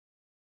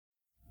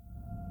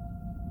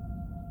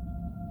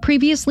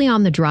Previously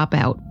on The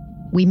Dropout,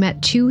 we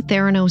met two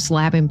Theranos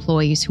lab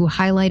employees who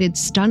highlighted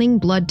stunning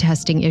blood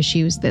testing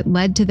issues that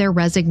led to their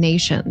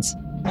resignations.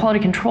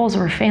 Quality controls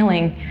were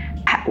failing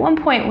at one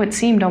point what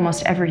seemed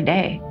almost every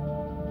day.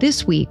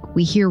 This week,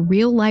 we hear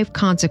real-life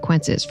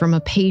consequences from a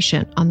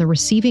patient on the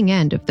receiving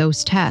end of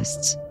those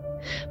tests.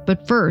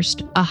 But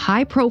first, a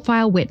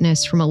high-profile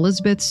witness from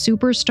Elizabeth's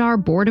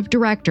superstar board of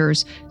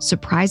directors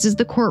surprises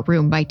the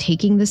courtroom by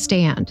taking the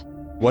stand.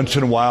 Once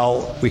in a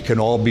while, we can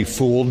all be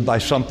fooled by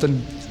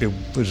something. It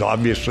was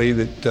obviously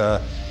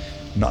that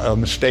a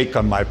mistake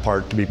on my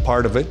part to be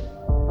part of it.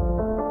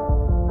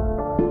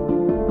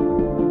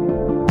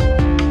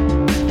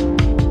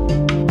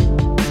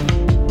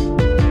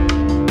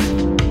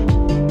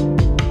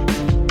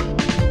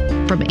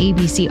 From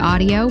ABC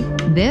Audio,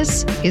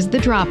 this is The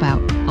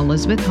Dropout,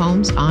 Elizabeth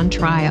Holmes on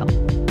Trial.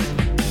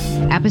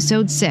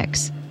 Episode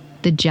 6,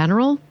 The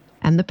General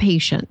and the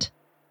Patient.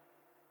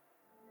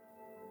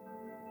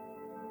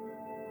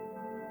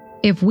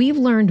 If we've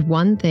learned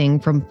one thing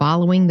from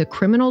following the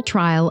criminal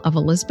trial of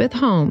Elizabeth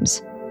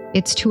Holmes,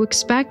 it's to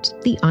expect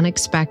the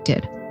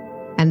unexpected.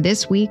 And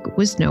this week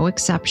was no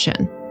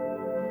exception.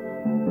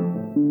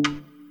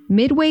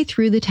 Midway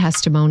through the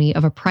testimony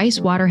of a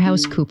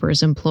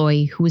PricewaterhouseCoopers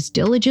employee who was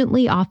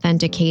diligently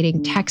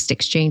authenticating text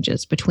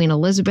exchanges between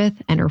Elizabeth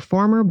and her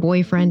former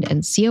boyfriend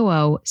and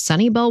COO,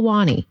 Sunny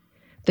Balwani,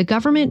 the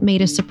government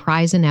made a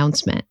surprise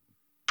announcement.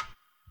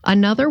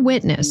 Another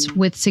witness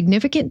with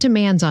significant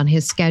demands on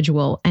his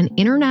schedule and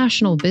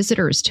international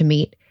visitors to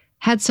meet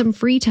had some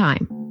free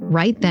time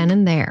right then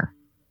and there.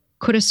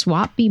 Could a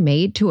swap be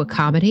made to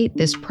accommodate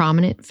this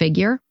prominent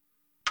figure?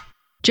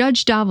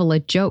 Judge Davila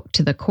joked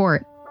to the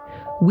court,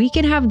 "We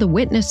can have the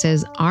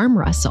witnesses arm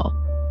wrestle."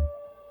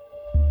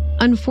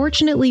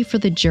 Unfortunately for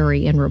the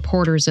jury and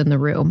reporters in the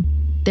room,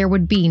 there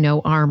would be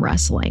no arm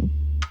wrestling.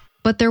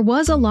 But there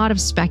was a lot of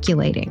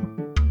speculating.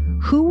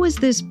 Who was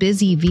this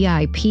busy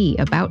VIP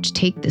about to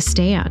take the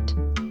stand?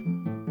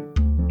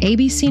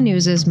 ABC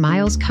News'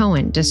 Miles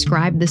Cohen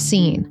described the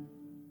scene.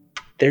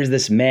 There's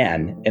this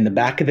man in the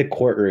back of the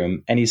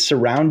courtroom, and he's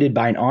surrounded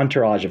by an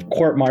entourage of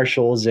court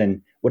marshals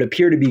and what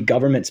appear to be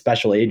government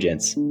special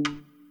agents.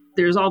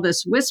 There's all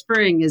this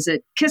whispering. Is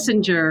it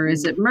Kissinger?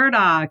 Is it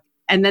Murdoch?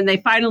 And then they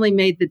finally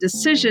made the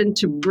decision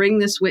to bring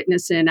this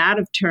witness in out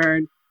of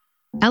turn.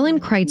 Ellen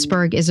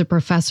Kreitzberg is a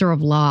professor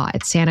of law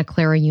at Santa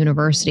Clara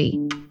University.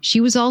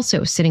 She was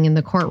also sitting in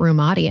the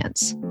courtroom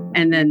audience.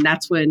 And then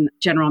that's when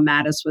General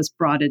Mattis was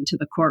brought into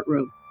the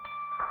courtroom.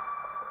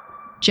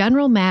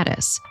 General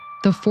Mattis,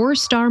 the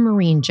four-star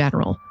Marine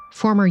general,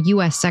 former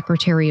U.S.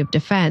 Secretary of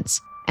Defense,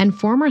 and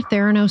former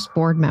Theranos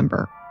board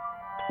member.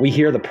 We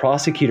hear the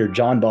prosecutor,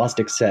 John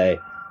Bostic, say,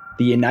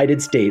 "The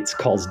United States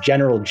calls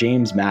General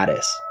James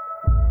Mattis."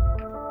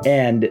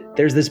 And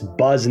there's this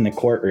buzz in the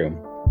courtroom.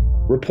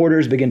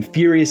 Reporters begin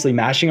furiously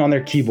mashing on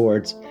their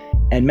keyboards,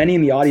 and many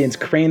in the audience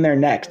crane their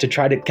necks to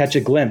try to catch a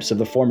glimpse of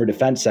the former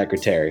defense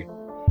secretary.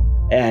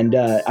 And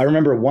I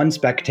remember one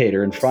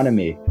spectator in front of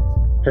me,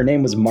 her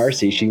name was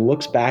Marcy. She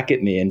looks back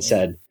at me and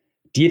said,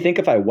 "Do you think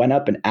if I went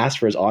up and asked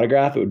for his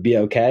autograph, it would be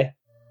okay?"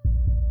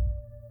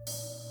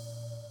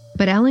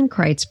 But Ellen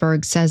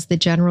Kreitzberg says the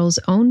general's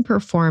own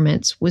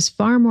performance was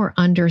far more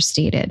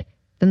understated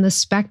than the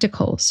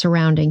spectacle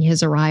surrounding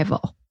his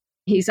arrival.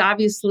 He's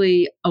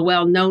obviously a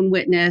well-known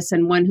witness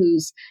and one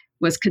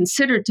was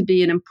considered to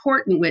be an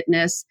important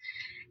witness.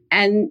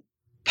 And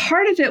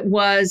part of it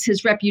was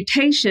his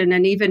reputation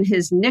and even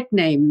his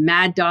nickname,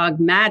 Mad Dog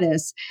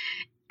Mattis.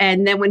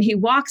 And then when he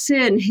walks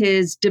in,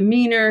 his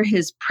demeanor,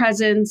 his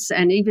presence,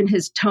 and even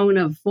his tone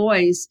of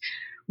voice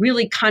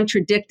really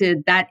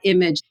contradicted that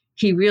image.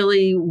 He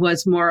really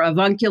was more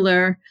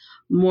avuncular,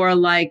 more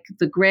like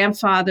the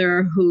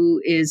grandfather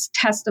who is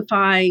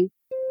testifying.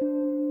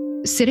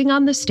 Sitting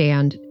on the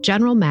stand,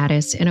 General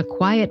Mattis, in a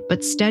quiet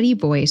but steady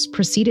voice,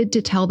 proceeded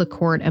to tell the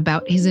court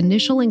about his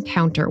initial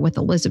encounter with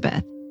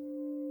Elizabeth.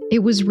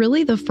 It was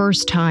really the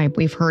first time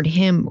we've heard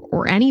him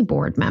or any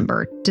board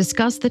member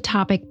discuss the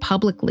topic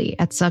publicly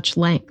at such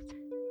length.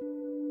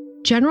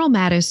 General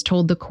Mattis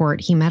told the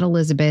court he met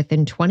Elizabeth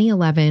in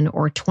 2011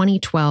 or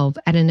 2012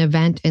 at an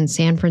event in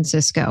San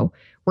Francisco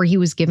where he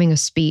was giving a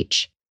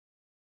speech.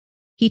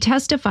 He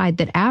testified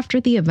that after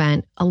the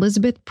event,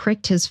 Elizabeth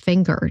pricked his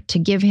finger to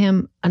give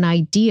him an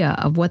idea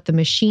of what the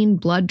machine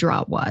blood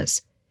draw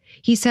was.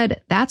 He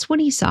said that's when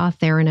he saw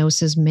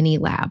Theranos' mini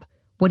lab,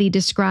 what he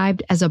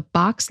described as a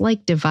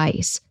box-like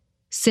device,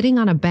 sitting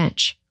on a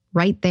bench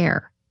right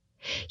there.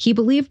 He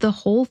believed the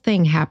whole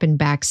thing happened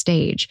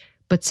backstage,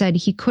 but said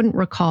he couldn't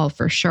recall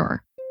for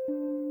sure.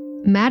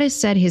 Mattis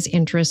said his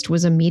interest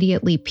was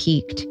immediately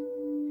piqued.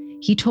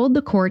 He told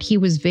the court he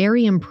was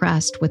very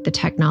impressed with the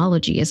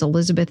technology as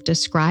Elizabeth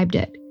described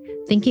it,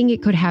 thinking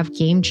it could have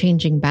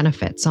game-changing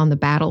benefits on the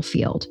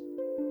battlefield.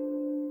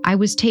 I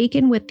was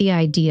taken with the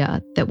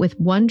idea that with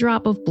one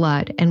drop of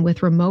blood and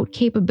with remote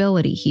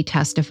capability, he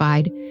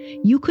testified,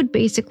 you could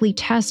basically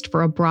test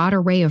for a broad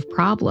array of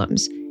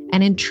problems,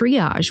 and in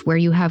triage where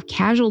you have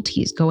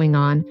casualties going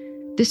on,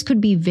 this could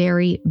be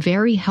very,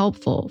 very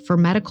helpful for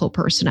medical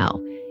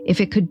personnel if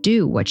it could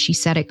do what she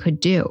said it could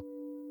do.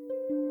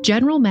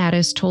 General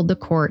Mattis told the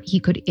court he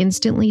could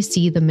instantly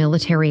see the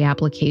military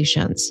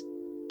applications.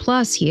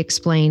 Plus, he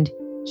explained,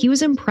 he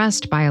was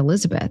impressed by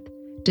Elizabeth,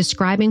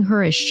 describing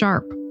her as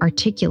sharp,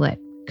 articulate,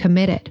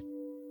 committed.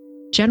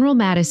 General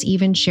Mattis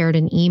even shared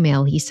an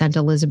email he sent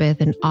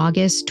Elizabeth in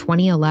August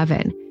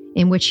 2011,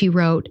 in which he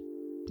wrote,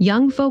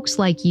 "Young folks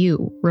like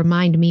you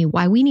remind me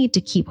why we need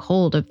to keep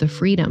hold of the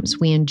freedoms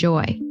we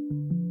enjoy."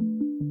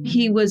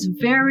 He was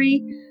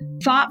very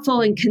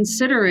thoughtful and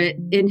considerate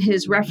in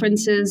his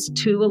references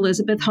to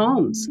Elizabeth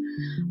Holmes.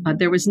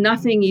 There was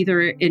nothing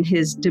either in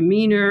his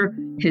demeanor,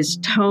 his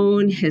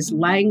tone, his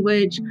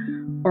language,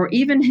 or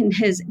even in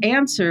his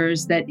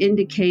answers that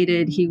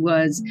indicated he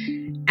was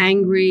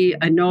angry,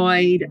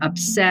 annoyed,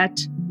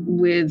 upset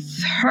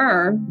with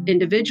her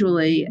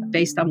individually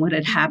based on what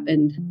had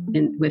happened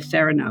with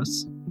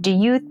Theranos. Do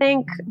you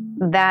think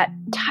that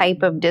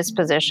type of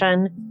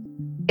disposition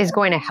is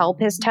going to help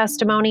his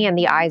testimony in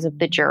the eyes of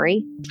the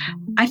jury?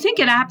 I think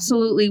it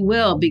absolutely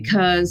will,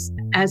 because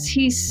as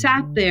he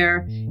sat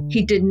there,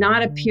 he did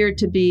not appear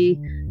to be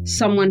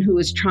someone who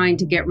was trying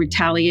to get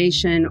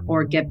retaliation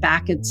or get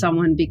back at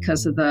someone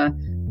because of the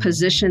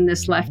position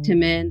this left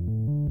him in.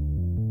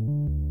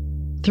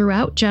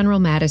 Throughout General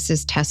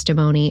Mattis's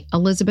testimony,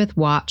 Elizabeth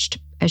watched,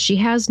 as she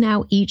has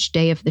now each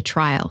day of the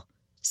trial,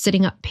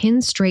 sitting up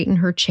pinned straight in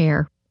her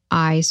chair,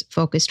 eyes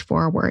focused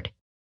forward.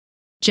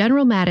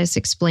 General Mattis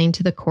explained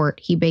to the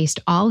court he based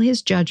all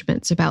his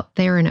judgments about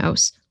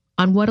Theranos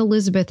on what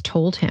Elizabeth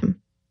told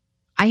him.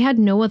 "I had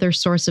no other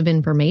source of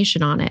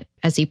information on it,"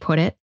 as he put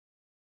it.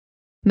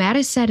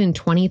 Mattis said in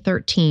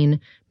 2013,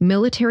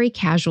 military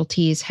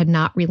casualties had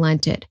not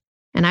relented,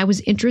 and I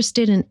was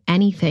interested in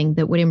anything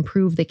that would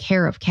improve the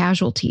care of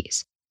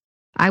casualties.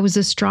 I was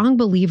a strong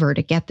believer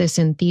to get this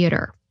in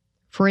theater,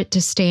 for it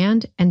to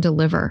stand and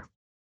deliver.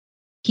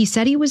 He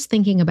said he was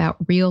thinking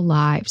about real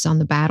lives on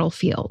the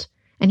battlefield,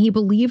 and he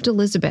believed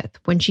Elizabeth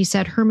when she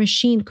said her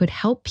machine could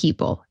help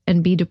people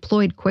and be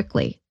deployed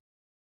quickly.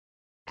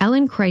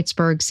 Ellen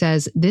Kreitzberg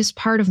says this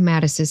part of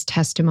Mattis's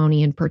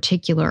testimony in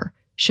particular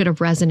should have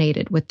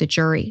resonated with the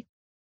jury.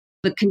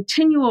 The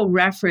continual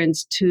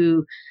reference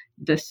to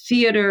the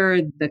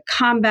theater, the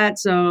combat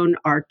zone,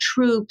 our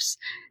troops,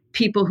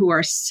 people who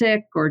are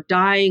sick or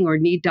dying or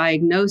need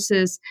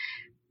diagnosis,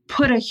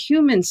 put a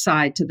human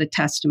side to the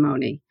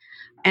testimony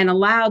and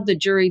allowed the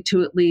jury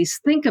to at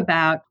least think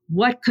about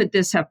what could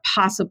this have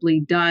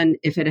possibly done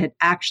if it had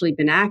actually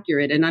been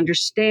accurate, and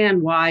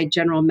understand why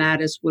General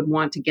Mattis would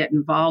want to get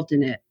involved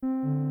in it.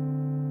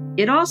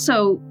 It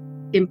also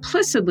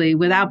implicitly,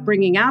 without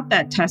bringing out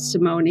that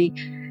testimony,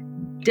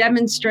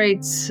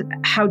 demonstrates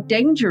how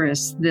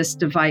dangerous this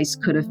device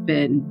could have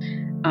been.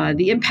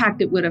 The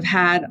impact it would have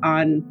had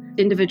on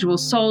individual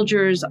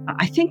soldiers,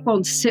 I think,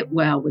 won't sit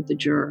well with the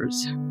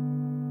jurors.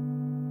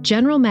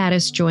 General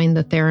Mattis joined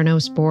the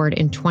Theranos board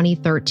in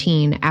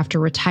 2013 after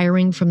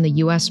retiring from the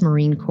U.S.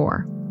 Marine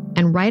Corps,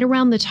 and right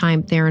around the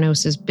time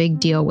Theranos' big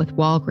deal with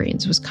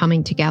Walgreens was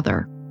coming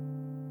together.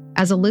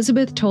 As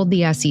Elizabeth told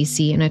the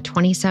SEC in a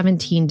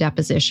 2017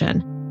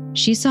 deposition,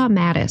 she saw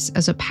Mattis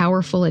as a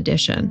powerful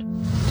addition.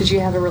 Did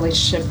you have a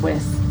relationship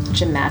with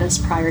Jim Mattis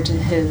prior to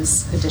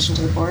his addition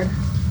to the board?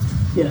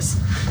 Yes.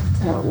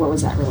 What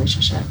was that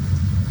relationship?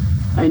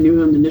 I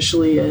knew him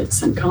initially at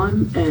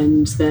CENTCOM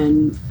and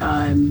then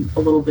a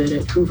little bit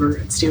at Hoover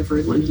at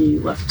Stanford when he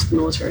left the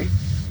military.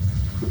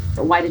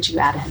 Why did you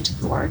add him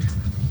to the board?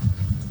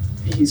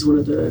 He's one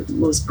of the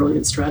most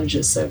brilliant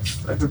strategists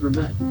I've ever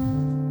met.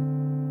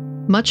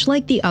 Much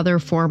like the other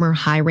former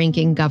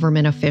high-ranking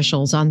government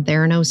officials on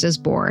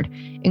Theranos' board,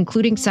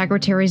 including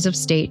Secretaries of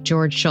State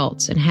George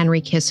Shultz and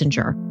Henry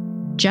Kissinger,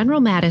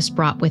 General Mattis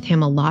brought with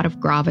him a lot of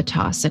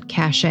gravitas and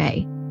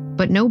cachet,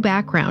 but no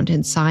background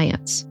in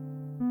science.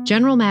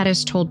 General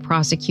Mattis told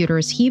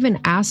prosecutors he even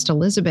asked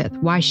Elizabeth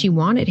why she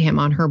wanted him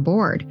on her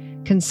board,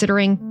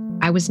 considering,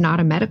 "I was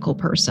not a medical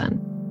person."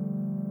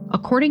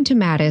 According to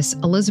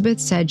Mattis, Elizabeth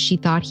said she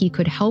thought he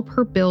could help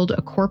her build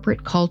a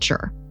corporate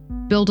culture,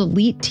 build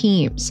elite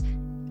teams,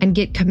 and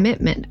get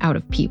commitment out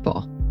of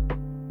people.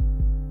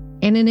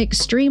 In an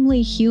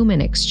extremely human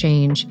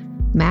exchange,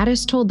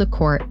 Mattis told the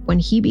court when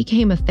he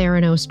became a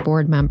Theranos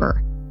board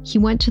member, he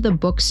went to the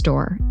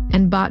bookstore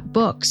and bought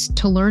books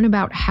to learn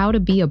about how to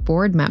be a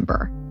board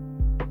member.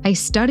 "I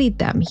studied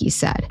them," he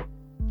said,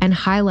 and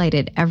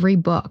highlighted every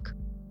book.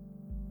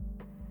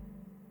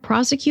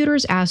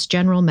 Prosecutors asked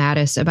General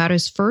Mattis about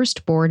his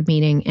first board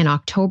meeting in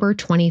October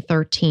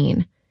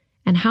 2013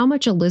 and how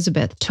much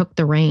Elizabeth took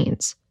the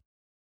reins.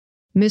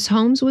 Ms.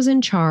 Holmes was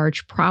in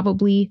charge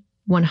probably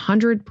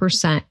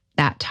 100%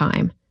 that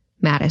time,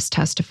 Mattis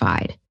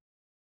testified.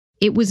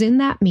 It was in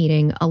that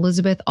meeting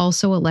Elizabeth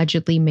also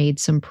allegedly made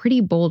some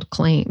pretty bold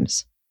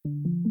claims.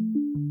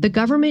 The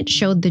government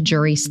showed the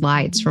jury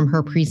slides from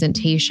her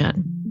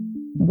presentation.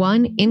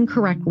 One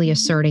incorrectly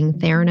asserting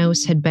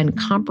Theranos had been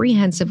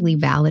comprehensively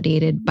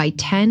validated by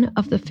 10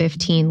 of the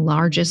 15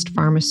 largest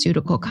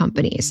pharmaceutical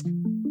companies,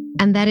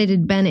 and that it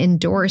had been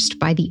endorsed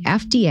by the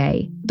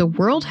FDA, the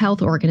World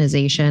Health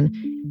Organization,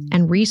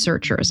 and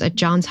researchers at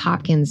Johns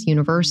Hopkins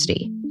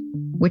University,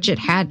 which it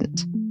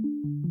hadn't.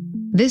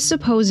 This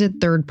supposed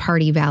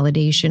third-party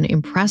validation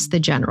impressed the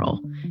general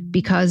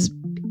because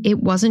it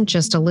wasn't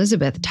just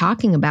Elizabeth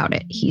talking about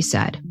it, he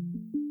said.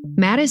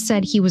 Mattis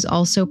said he was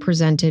also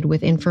presented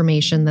with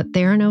information that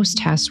Theranos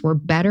tests were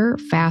better,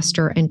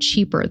 faster, and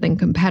cheaper than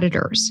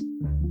competitors.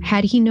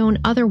 Had he known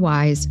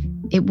otherwise,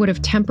 it would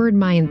have tempered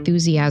my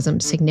enthusiasm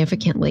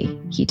significantly,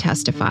 he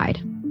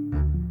testified.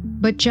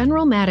 But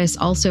General Mattis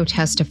also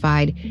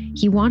testified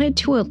he wanted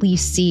to at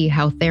least see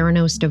how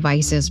Theranos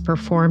devices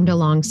performed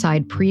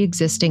alongside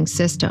pre-existing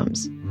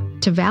systems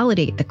to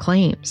validate the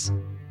claims.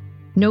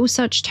 No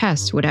such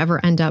tests would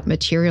ever end up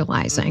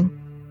materializing.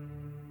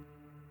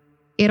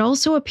 It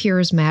also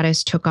appears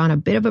Mattis took on a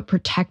bit of a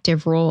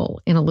protective role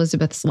in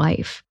Elizabeth's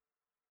life.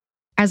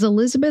 As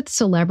Elizabeth's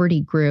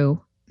celebrity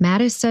grew,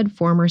 Mattis said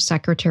former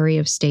Secretary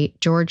of State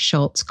George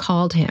Shultz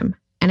called him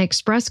and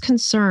expressed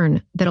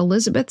concern that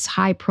Elizabeth's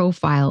high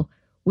profile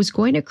was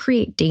going to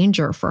create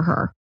danger for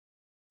her.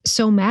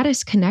 So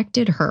Mattis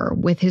connected her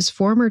with his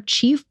former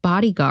chief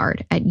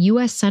bodyguard at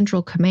U.S.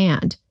 Central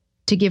Command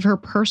to give her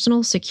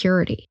personal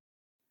security.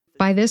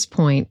 By this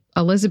point,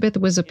 Elizabeth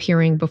was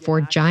appearing before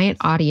giant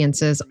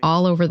audiences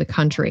all over the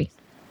country.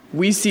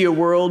 We see a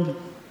world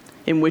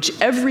in which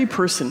every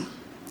person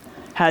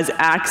has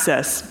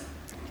access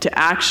to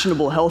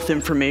actionable health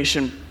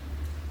information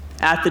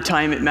at the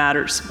time it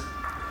matters.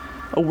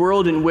 A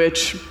world in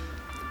which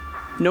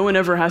no one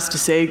ever has to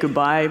say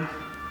goodbye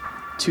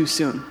too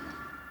soon.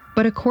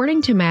 But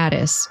according to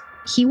Mattis,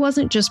 he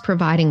wasn't just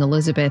providing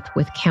Elizabeth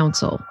with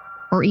counsel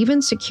or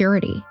even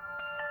security.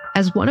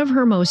 As one of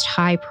her most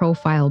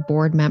high-profile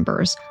board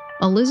members,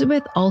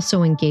 Elizabeth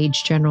also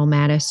engaged General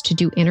Mattis to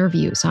do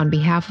interviews on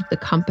behalf of the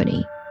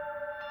company.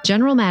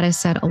 General Mattis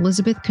said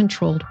Elizabeth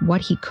controlled what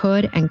he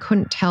could and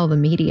couldn't tell the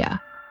media.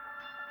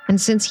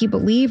 And since he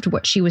believed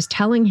what she was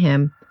telling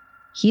him,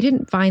 he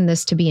didn't find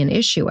this to be an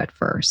issue at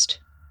first.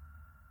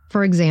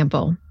 For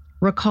example,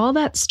 recall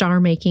that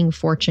star-making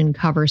Fortune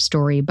cover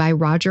story by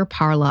Roger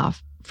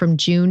Parloff from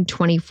June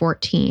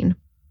 2014.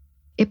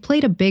 It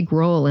played a big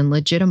role in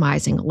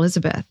legitimizing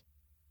Elizabeth.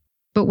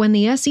 But when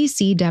the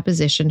SEC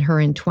depositioned her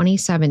in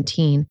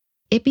 2017,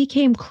 it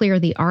became clear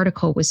the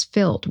article was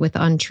filled with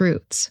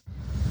untruths.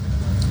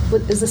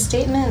 Is the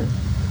statement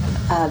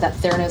that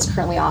Theranos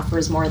currently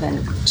offers more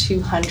than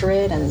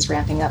 200 and is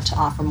ramping up to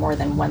offer more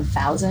than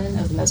 1,000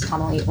 of the most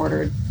commonly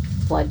ordered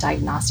blood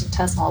diagnostic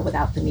tests, all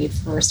without the need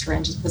for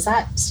syringes, was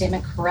that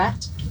statement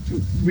correct?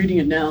 Reading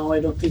it now,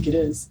 I don't think it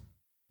is.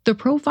 The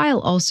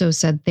profile also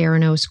said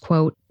Theranos,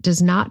 quote,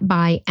 does not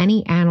buy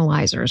any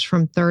analyzers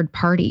from third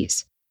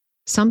parties,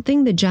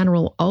 something the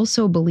general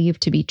also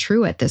believed to be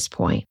true at this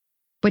point.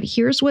 But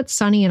here's what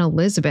Sonny and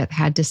Elizabeth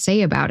had to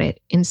say about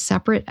it in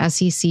separate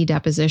SEC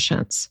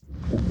depositions.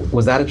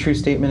 Was that a true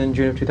statement in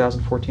June of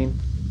 2014?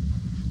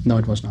 No,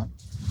 it was not.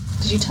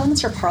 Did you tell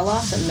Mr.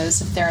 Parloff that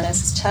most of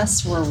Theranos'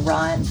 tests were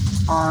run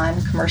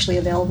on commercially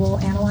available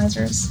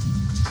analyzers?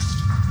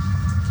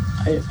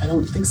 I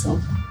don't think so.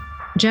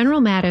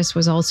 General Mattis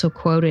was also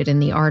quoted in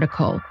the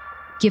article,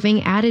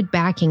 giving added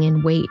backing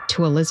and weight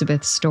to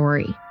Elizabeth's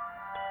story.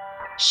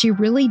 She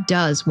really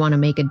does want to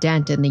make a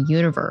dent in the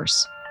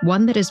universe,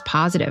 one that is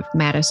positive,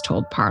 Mattis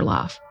told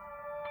Parloff.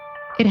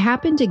 It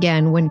happened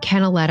again when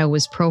Ken Auletta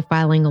was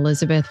profiling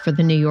Elizabeth for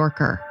The New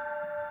Yorker.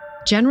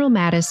 General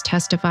Mattis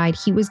testified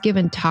he was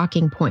given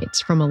talking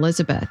points from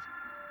Elizabeth.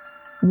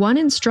 One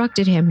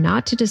instructed him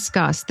not to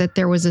discuss that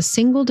there was a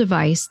single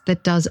device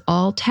that does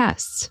all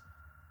tests.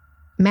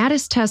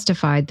 Mattis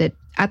testified that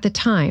at the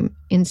time,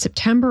 in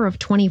September of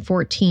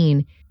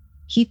 2014,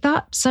 he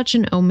thought such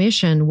an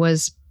omission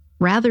was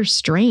rather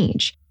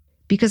strange,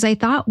 because I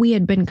thought we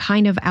had been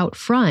kind of out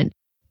front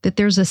that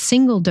there's a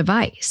single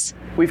device.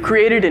 We've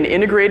created an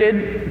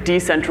integrated,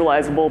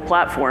 decentralizable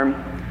platform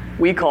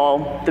we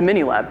call the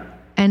Mini-Lab.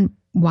 And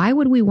why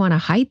would we want to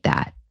hide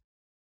that?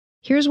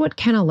 Here's what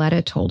Ken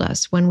Auletta told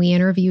us when we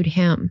interviewed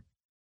him.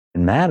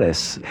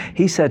 Mattis,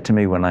 he said to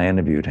me when I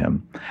interviewed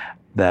him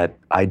that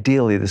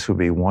ideally this would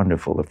be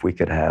wonderful if we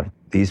could have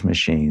these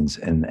machines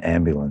in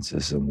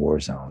ambulances in war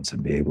zones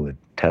and be able to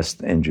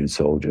test injured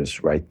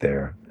soldiers right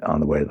there on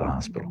the way to the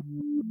hospital.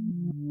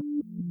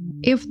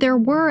 If there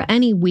were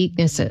any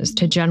weaknesses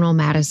to General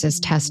Mattis's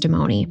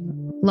testimony,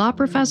 law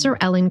professor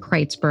Ellen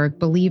Kreitzberg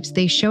believes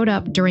they showed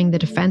up during the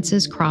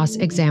defense's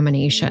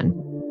cross-examination.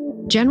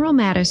 General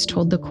Mattis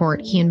told the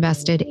court he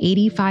invested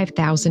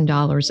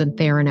 $85,000 in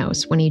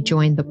Theranos when he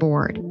joined the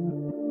board.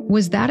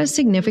 Was that a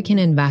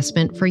significant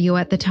investment for you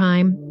at the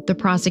time? The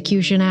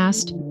prosecution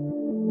asked.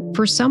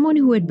 For someone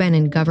who had been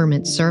in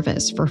government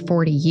service for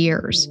 40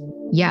 years,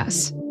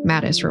 yes,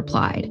 Mattis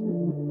replied.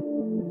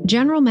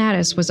 General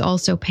Mattis was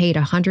also paid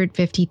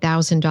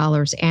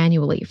 $150,000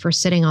 annually for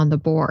sitting on the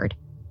board,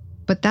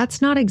 but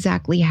that's not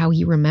exactly how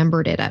he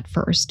remembered it at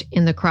first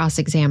in the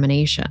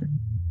cross-examination.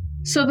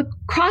 So the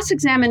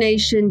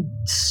cross-examination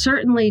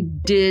certainly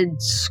did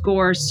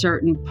score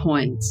certain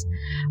points,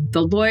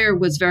 The lawyer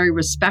was very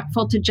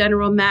respectful to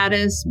General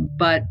Mattis,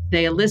 but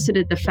they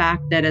elicited the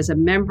fact that as a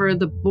member of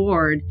the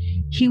board,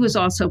 he was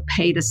also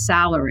paid a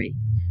salary.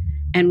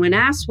 And when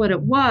asked what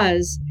it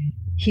was,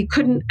 he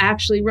couldn't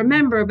actually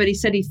remember, but he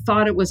said he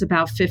thought it was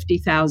about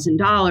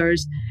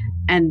 $50,000.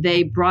 And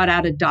they brought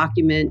out a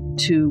document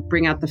to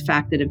bring out the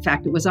fact that, in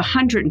fact, it was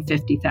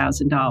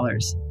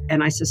 $150,000.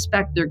 And I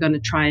suspect they're going to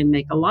try and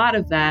make a lot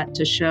of that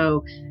to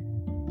show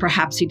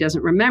perhaps he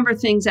doesn't remember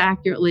things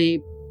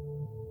accurately.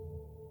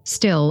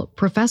 Still,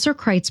 Professor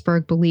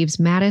Kreitzberg believes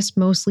Mattis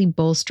mostly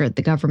bolstered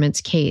the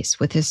government's case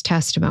with his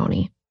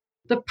testimony.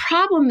 The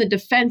problem the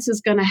defense is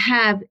going to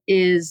have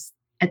is,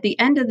 at the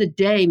end of the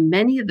day,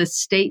 many of the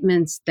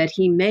statements that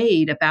he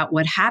made about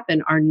what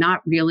happened are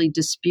not really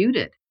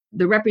disputed.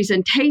 The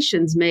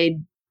representations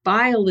made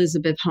by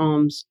Elizabeth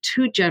Holmes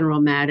to General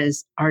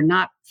Mattis are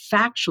not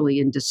factually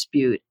in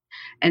dispute.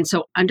 And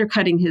so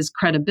undercutting his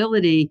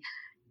credibility,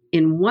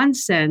 in one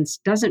sense,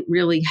 doesn't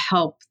really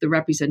help the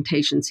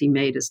representations he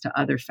made as to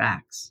other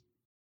facts.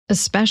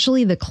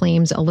 Especially the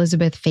claims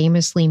Elizabeth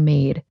famously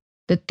made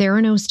that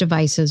Theranos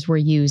devices were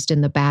used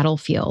in the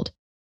battlefield,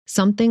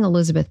 something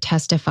Elizabeth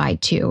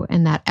testified to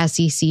in that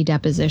SEC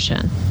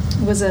deposition.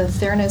 Was a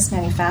Theranos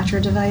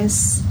manufactured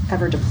device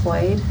ever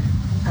deployed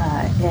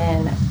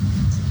in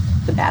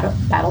the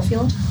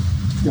battlefield?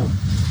 No.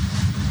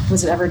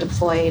 Was it ever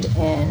deployed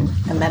in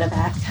a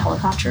medevac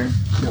helicopter?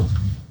 No.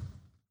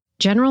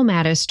 General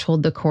Mattis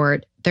told the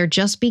court, "There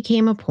just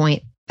became a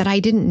point that I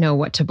didn't know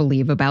what to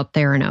believe about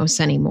Theranos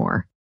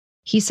anymore."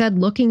 He said,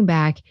 looking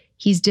back,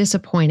 he's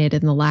disappointed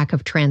in the lack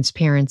of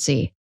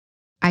transparency.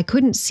 "I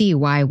couldn't see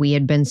why we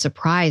had been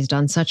surprised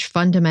on such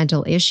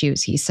fundamental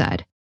issues," he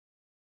said.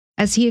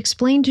 As he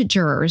explained to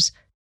jurors,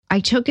 "I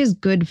took as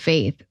good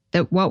faith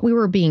that what we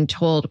were being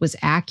told was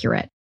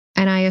accurate,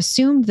 and I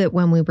assumed that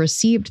when we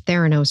received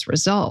Theranos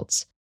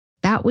results,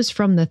 that was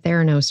from the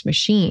Theranos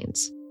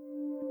machines."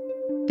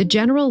 The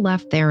general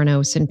left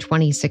Theranos in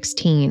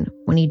 2016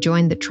 when he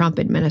joined the Trump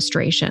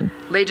administration.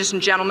 Ladies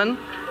and gentlemen,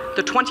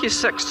 the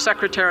 26th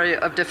Secretary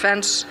of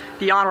Defense,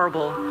 the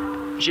Honorable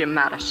Jim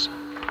Mattis.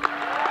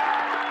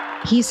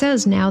 He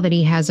says now that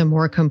he has a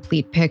more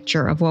complete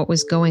picture of what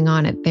was going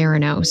on at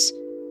Theranos,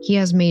 he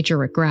has major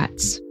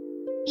regrets.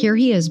 Here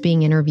he is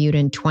being interviewed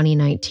in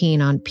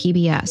 2019 on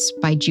PBS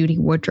by Judy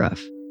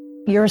Woodruff.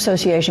 Your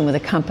association with the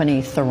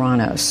company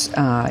Theranos,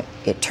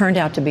 it turned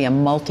out to be a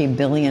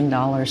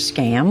multi-billion-dollar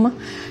scam.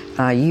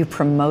 You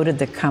promoted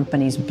the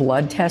company's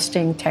blood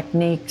testing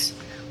techniques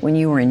when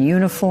you were in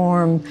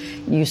uniform.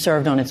 You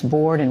served on its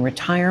board in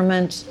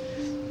retirement.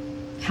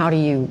 How do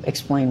you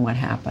explain what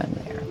happened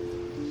there?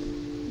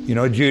 You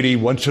know, Judy,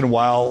 once in a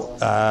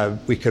while,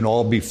 we can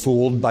all be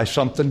fooled by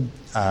something.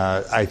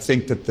 I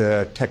think that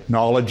the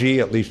technology,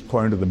 at least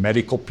according to the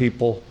medical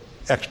people,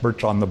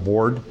 experts on the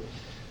board,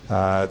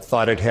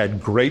 thought it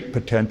had great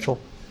potential.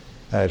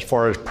 As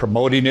far as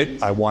promoting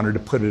it, I wanted to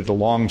put it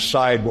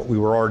alongside what we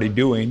were already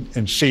doing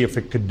and see if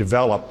it could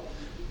develop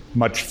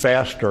much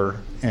faster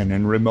and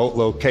in remote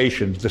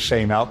locations the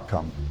same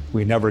outcome.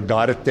 We never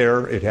got it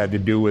there. It had to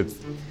do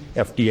with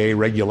FDA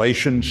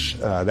regulations,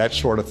 that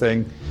sort of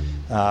thing.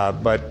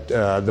 But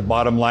the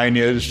bottom line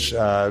is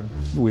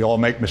we all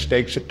make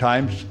mistakes at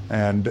times,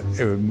 and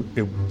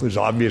it was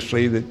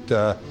obviously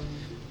that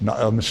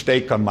a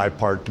mistake on my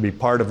part to be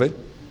part of it.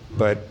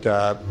 But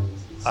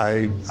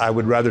I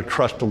would rather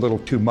trust a little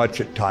too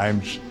much at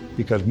times,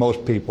 because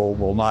most people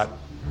will not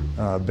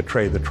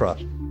betray the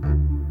trust.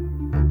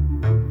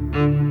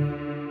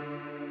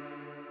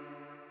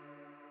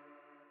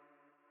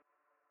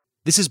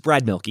 This is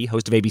Brad Milkey,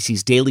 host of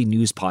ABC's daily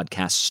news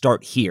podcast,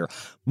 Start Here.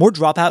 More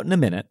Dropout in a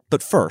minute,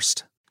 but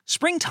first,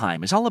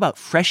 springtime is all about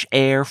fresh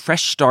air,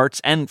 fresh starts,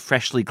 and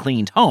freshly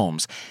cleaned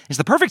homes. It's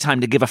the perfect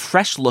time to give a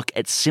fresh look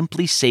at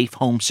SimpliSafe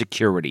Home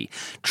Security.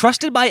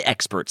 Trusted by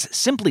experts,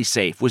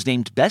 SimpliSafe was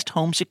named Best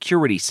Home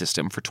Security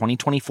System for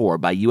 2024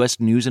 by U.S.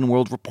 News &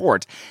 World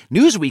Report.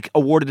 Newsweek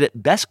awarded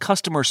it Best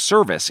Customer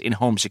Service in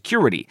Home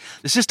Security.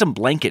 The system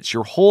blankets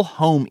your whole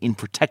home in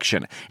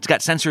protection. It's got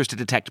sensors to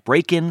detect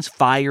break-ins,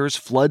 fires,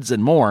 floods,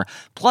 and more,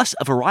 plus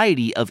a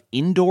variety of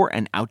indoor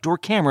and outdoor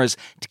cameras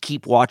to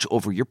keep watch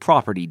over your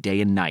property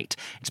day and night.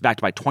 It's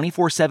backed by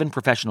 24/7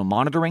 professional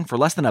monitoring for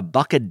less than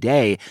 $1 a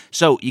day,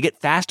 so you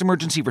get fast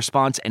emergency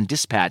response and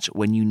dispatch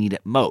when you need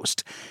it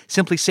most.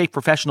 SimpliSafe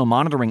professional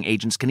monitoring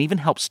agents can even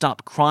help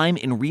stop crime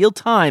in real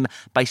time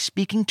by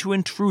speaking to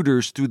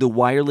intruders through the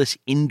wireless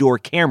indoor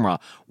camera,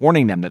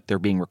 warning them that they're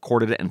being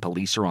recorded and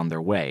police are on their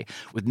way.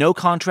 With no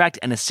contract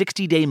and a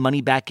 60-day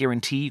money-back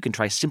guarantee, you can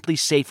try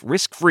SimpliSafe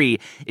risk-free.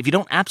 If you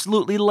don't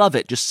absolutely love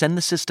it, just send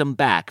the system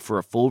back for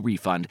a full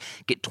refund.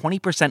 Get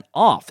 20%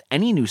 off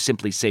any new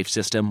SimpliSafe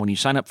system when you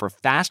sign up for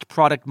fast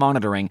product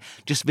monitoring.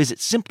 Just visit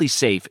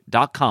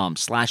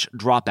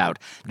simplisafe.com/dropout.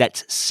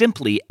 That's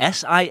simply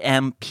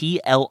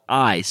SIMPLI,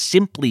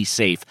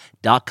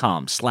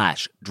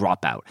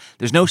 simplisafe.com/dropout.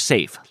 There's no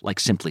safe like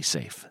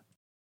SimpliSafe.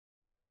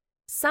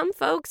 Some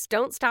folks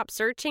don't stop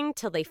searching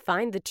till they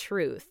find the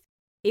truth.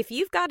 If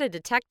you've got a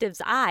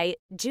detective's eye,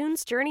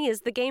 June's Journey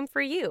is the game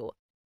for you.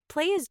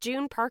 Play as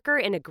June Parker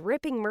in a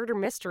gripping murder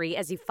mystery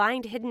as you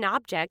find hidden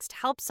objects to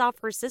help solve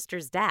her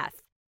sister's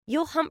death.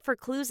 You'll hunt for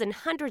clues in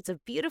hundreds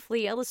of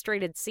beautifully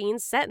illustrated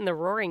scenes set in the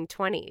Roaring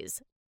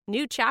 20s.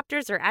 New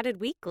chapters are added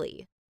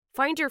weekly.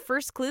 Find your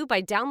first clue by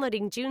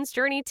downloading June's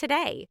Journey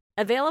today.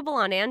 Available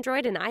on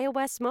Android and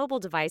iOS mobile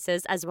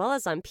devices as well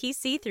as on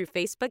PC through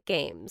Facebook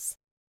Games.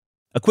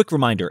 A quick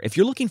reminder, if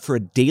you're looking for a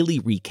daily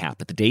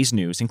recap of the day's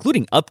news,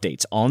 including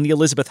updates on the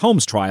Elizabeth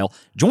Holmes trial,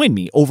 join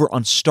me over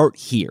on Start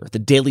Here, the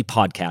daily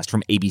podcast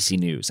from ABC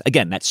News.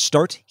 Again, that's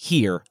Start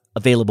Here,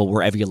 available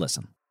wherever you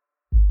listen.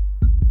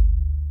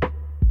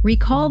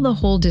 Recall the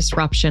whole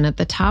disruption at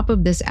the top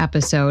of this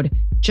episode,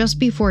 just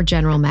before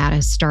General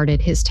Mattis started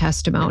his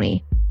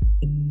testimony.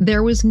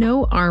 There was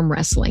no arm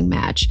wrestling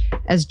match,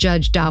 as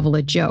Judge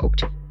Davila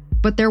joked,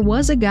 but there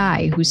was a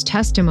guy whose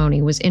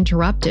testimony was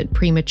interrupted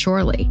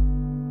prematurely.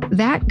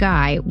 That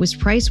guy was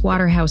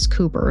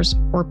PricewaterhouseCoopers,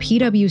 or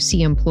PwC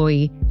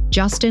employee,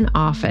 Justin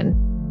Offen.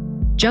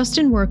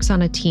 Justin works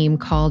on a team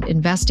called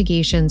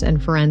Investigations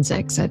and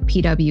Forensics at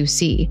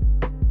PwC,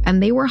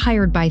 and they were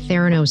hired by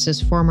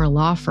Theranos' former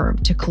law firm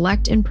to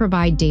collect and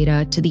provide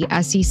data to the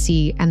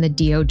SEC and the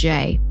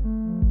DOJ.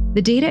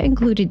 The data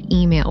included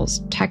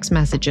emails, text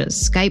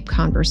messages, Skype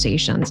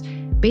conversations,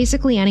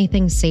 basically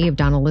anything saved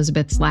on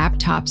Elizabeth's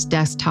laptops,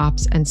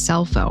 desktops, and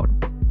cell phone.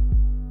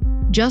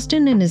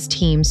 Justin and his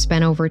team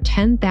spent over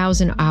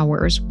 10,000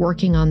 hours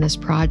working on this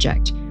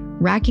project,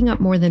 racking up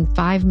more than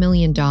 $5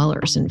 million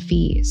in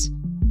fees.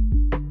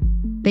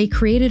 They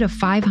created a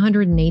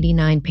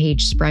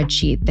 589-page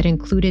spreadsheet that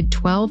included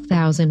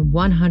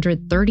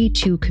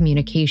 12,132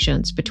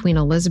 communications between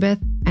Elizabeth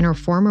and her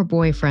former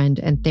boyfriend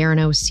and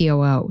Theranos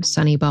COO,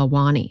 Sunny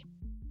Balwani.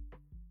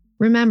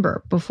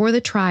 Remember, before the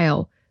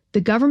trial,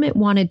 the government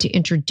wanted to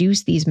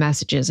introduce these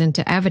messages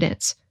into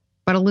evidence,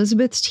 but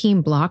Elizabeth's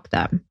team blocked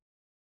them.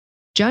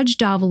 Judge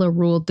Davila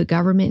ruled the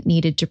government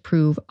needed to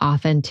prove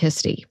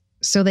authenticity,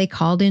 so they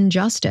called in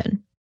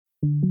Justin.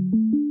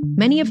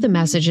 Many of the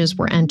messages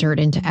were entered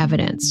into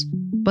evidence,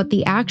 but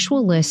the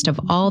actual list of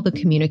all the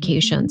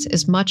communications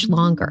is much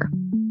longer,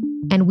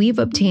 and we've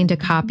obtained a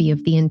copy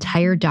of the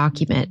entire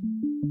document,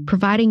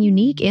 providing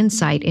unique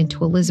insight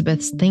into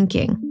Elizabeth's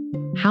thinking,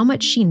 how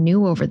much she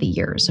knew over the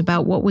years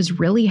about what was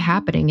really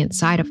happening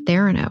inside of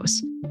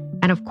Theranos,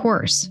 and of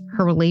course,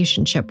 her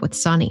relationship with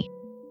Sunny.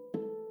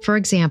 For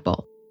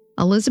example,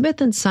 Elizabeth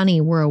and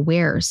Sunny were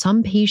aware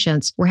some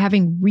patients were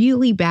having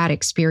really bad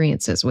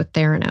experiences with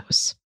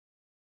Theranos.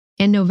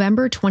 In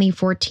November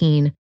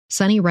 2014,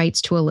 Sunny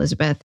writes to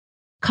Elizabeth,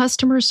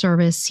 "Customer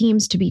service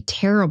seems to be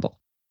terrible.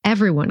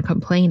 Everyone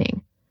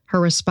complaining." Her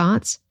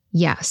response,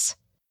 "Yes."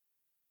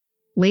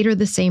 Later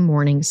the same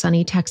morning,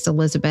 Sunny texts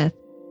Elizabeth,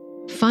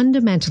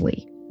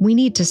 "Fundamentally, we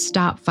need to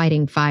stop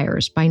fighting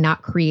fires by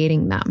not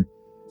creating them."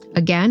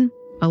 Again,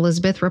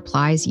 Elizabeth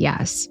replies,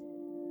 "Yes."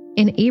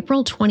 In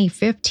April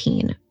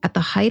 2015, at the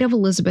height of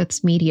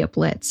Elizabeth's media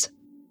blitz,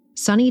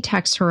 Sunny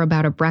texts her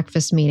about a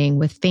breakfast meeting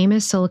with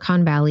famous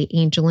Silicon Valley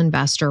angel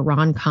investor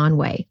Ron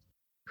Conway,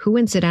 who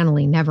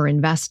incidentally never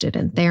invested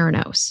in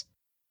Theranos.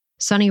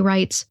 Sunny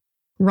writes,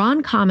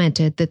 "Ron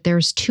commented that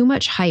there's too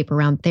much hype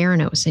around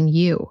Theranos and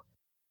you.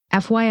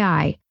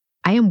 FYI,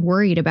 I am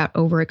worried about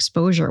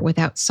overexposure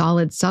without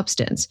solid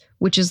substance,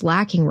 which is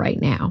lacking right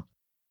now.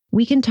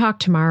 We can talk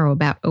tomorrow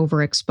about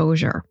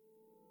overexposure."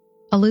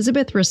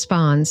 Elizabeth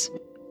responds,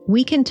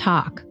 "We can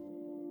talk.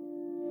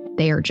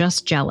 They are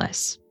just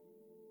jealous."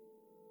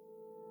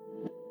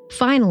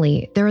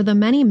 Finally, there are the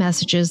many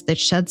messages that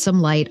shed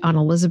some light on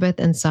Elizabeth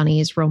and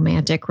Sunny's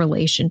romantic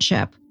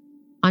relationship.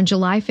 On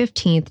July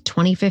 15th,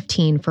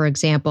 2015, for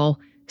example,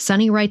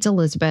 Sunny writes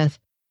Elizabeth,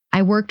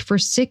 "I worked for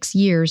 6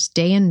 years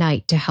day and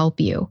night to help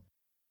you.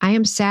 I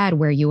am sad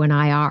where you and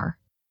I are.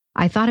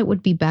 I thought it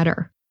would be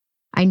better.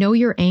 I know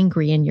you're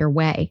angry in your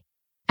way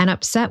and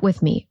upset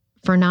with me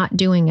for not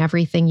doing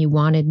everything you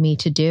wanted me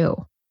to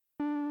do."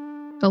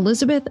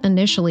 Elizabeth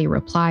initially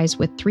replies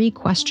with 3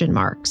 question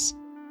marks.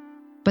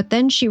 But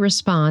then she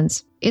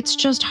responds, "It's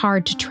just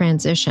hard to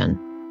transition."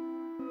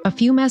 A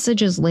few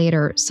messages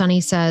later,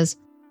 Sunny says,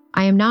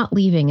 "I am not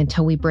leaving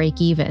until we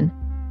break even.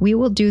 We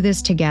will do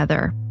this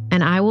together,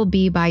 and I will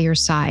be by your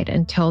side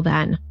until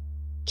then.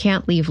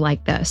 Can't leave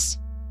like this."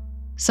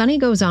 Sunny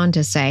goes on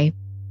to say,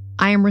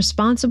 "I am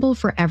responsible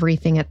for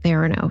everything at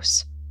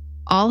Theranos.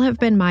 All have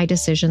been my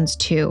decisions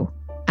too,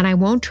 and I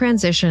won't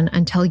transition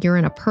until you're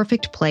in a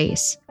perfect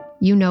place.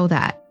 You know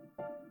that.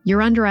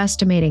 You're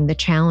underestimating the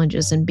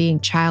challenges in being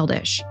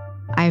childish.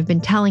 I have been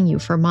telling you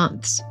for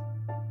months."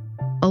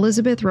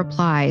 Elizabeth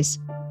replies,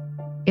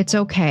 "It's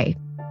okay.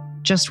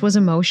 Just was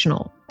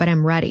emotional, but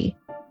I'm ready.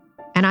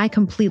 And I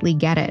completely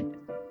get it.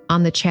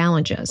 On the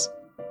challenges."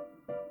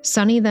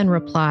 Sunny then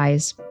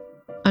replies,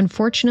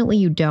 "Unfortunately,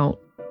 you don't,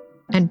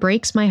 and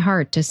breaks my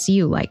heart to see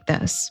you like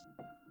this."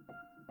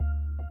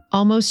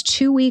 Almost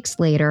 2 weeks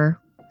later,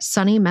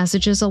 Sunny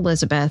messages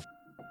Elizabeth,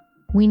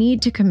 "We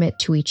need to commit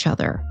to each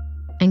other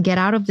and get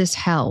out of this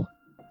hell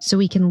so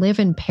we can live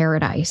in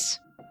paradise."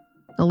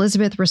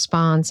 Elizabeth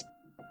responds,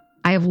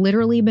 "I have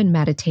literally been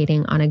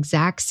meditating on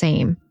exact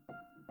same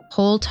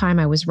whole time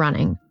I was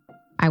running.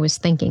 I was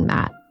thinking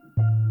that.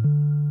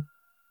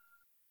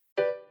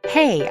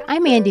 Hey,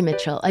 I'm Andy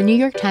Mitchell, a New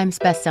York Times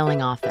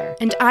bestselling author.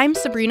 And I'm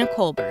Sabrina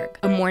Kohlberg,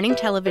 a morning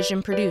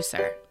television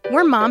producer.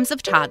 We're moms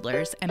of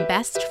toddlers and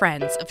best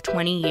friends of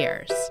 20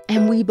 years.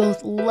 And we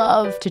both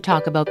love to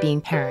talk about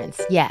being parents,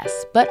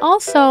 yes, but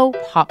also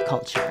pop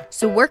culture.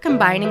 So we're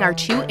combining our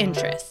two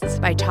interests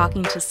by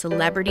talking to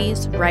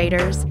celebrities,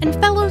 writers, and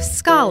fellow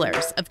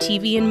scholars of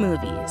TV and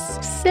movies.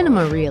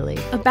 Cinema, really.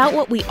 About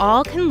what we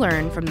all can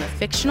learn from the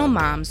fictional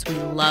moms we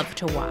love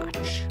to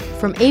watch.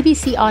 From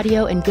ABC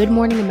Audio and Good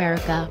Morning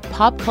America,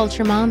 Pop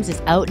Culture Moms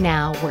is out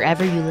now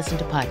wherever you listen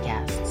to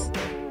podcasts.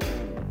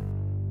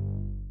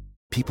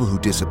 People who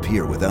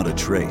disappear without a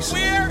trace.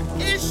 Where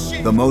is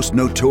she? The most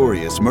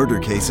notorious murder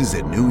cases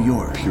in New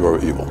York.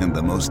 Pure evil. And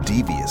the most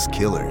devious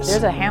killers.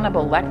 There's a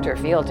Hannibal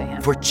Lecter feel to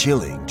him. For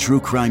chilling true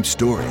crime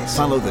stories,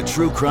 follow the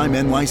True Crime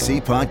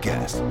NYC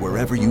podcast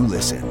wherever you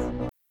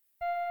listen.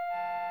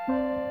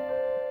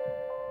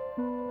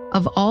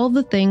 Of all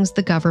the things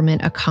the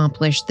government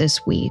accomplished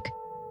this week,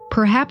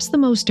 perhaps the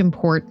most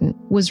important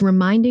was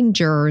reminding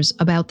jurors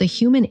about the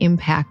human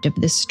impact of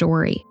this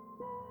story.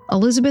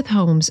 Elizabeth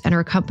Holmes and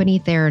her company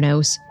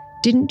Theranos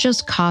didn't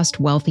just cost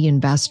wealthy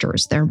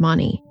investors their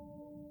money.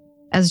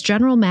 As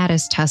General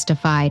Mattis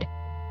testified,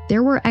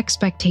 there were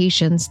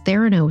expectations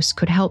Theranos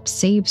could help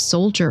save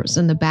soldiers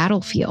in the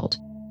battlefield.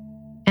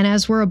 And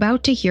as we're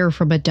about to hear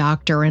from a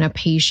doctor and a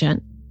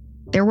patient,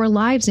 there were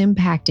lives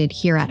impacted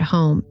here at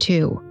home,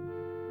 too.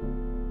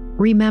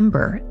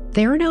 Remember,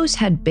 Theranos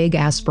had big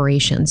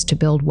aspirations to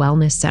build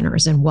wellness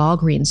centers and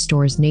Walgreens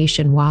stores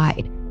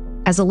nationwide,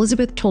 as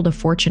Elizabeth told a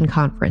Fortune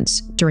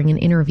conference during an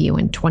interview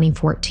in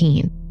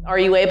 2014. Are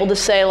you able to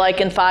say,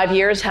 like, in 5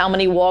 years, how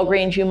many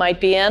Walgreens you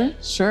might be in?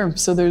 Sure.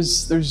 So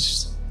there's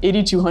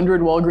 8,200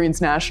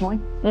 Walgreens nationally.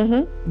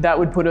 Mm-hmm. That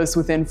would put us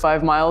within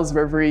 5 miles of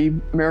every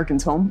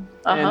American's home.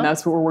 And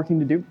that's what we're working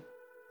to do.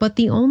 But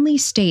the only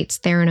states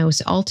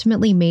Theranos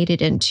ultimately made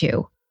it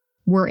into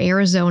were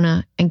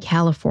Arizona and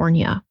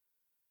California.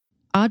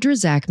 Audra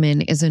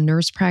Zachman is a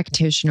nurse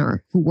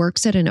practitioner who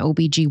works at an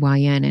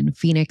OBGYN in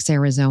Phoenix,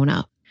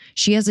 Arizona.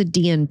 She has a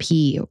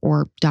DNP,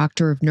 or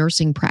Doctor of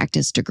Nursing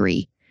Practice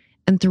degree,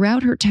 and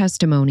throughout her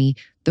testimony,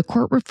 the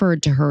court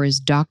referred to her as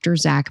Dr.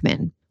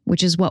 Zachman,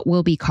 which is what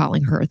we'll be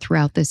calling her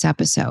throughout this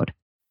episode.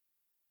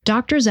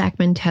 Dr.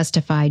 Zachman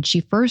testified she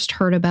first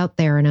heard about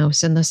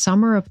Theranos in the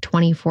summer of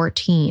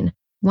 2014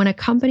 when a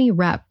company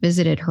rep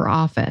visited her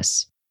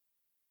office.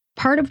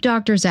 Part of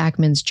Dr.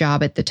 Zachman's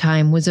job at the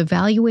time was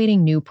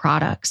evaluating new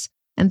products,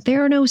 and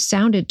Theranos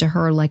sounded to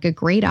her like a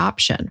great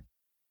option.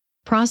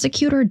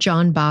 Prosecutor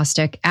John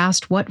Bostic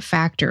asked what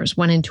factors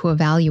went into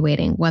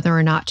evaluating whether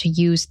or not to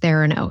use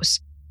Theranos,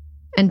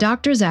 and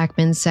Dr.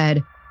 Zachman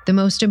said the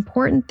most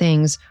important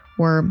things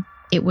were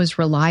it was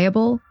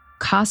reliable,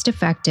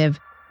 cost-effective,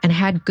 and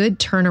had good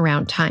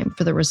turnaround time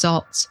for the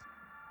results.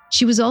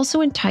 She was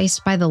also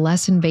enticed by the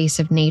less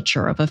invasive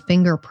nature of a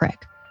finger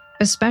prick,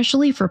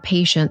 especially for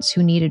patients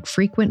who needed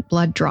frequent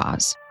blood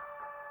draws.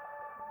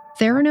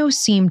 Theranos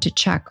seemed to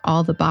check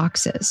all the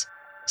boxes,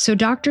 so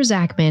Dr.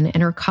 Zachman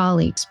and her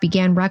colleagues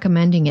began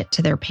recommending it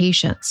to their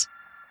patients,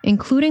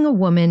 including a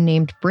woman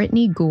named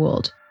Brittany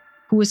Gould,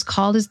 who was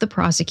called as the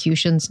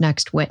prosecution's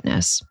next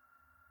witness.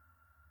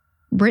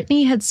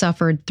 Brittany had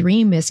suffered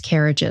 3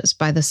 miscarriages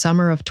by the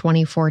summer of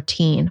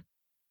 2014,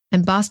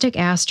 and Bostic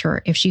asked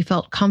her if she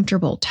felt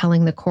comfortable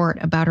telling the court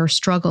about her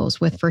struggles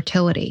with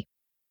fertility.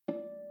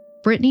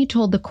 Brittany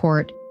told the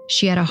court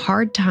she had a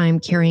hard time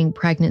carrying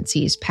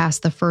pregnancies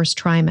past the first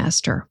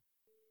trimester.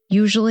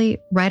 Usually,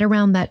 right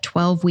around that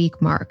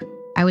 12-week mark,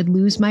 I would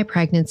lose my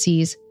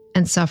pregnancies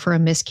and suffer a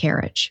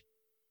miscarriage.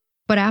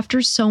 But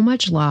after so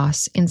much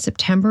loss, in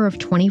September of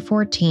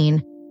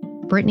 2014,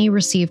 Brittany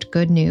received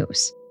good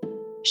news.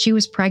 She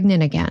was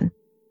pregnant again.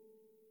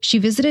 She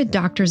visited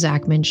Dr.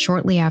 Zachman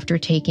shortly after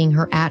taking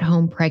her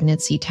at-home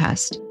pregnancy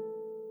test.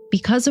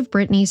 Because of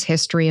Brittany's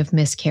history of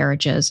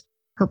miscarriages,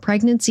 her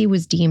pregnancy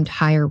was deemed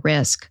higher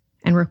risk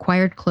and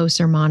required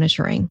closer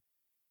monitoring.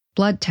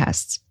 Blood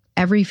tests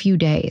every few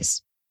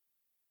days.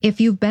 If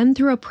you've been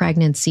through a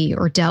pregnancy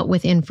or dealt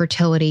with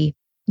infertility,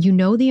 you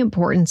know the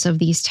importance of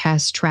these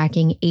tests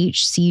tracking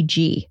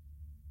HCG.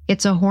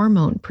 It's a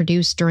hormone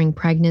produced during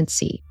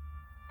pregnancy.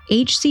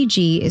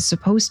 HCG is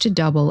supposed to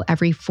double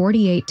every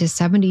 48 to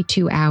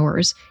 72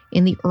 hours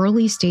in the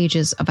early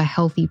stages of a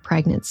healthy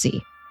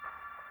pregnancy.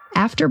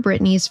 After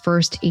Brittany's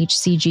first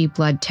HCG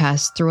blood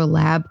test through a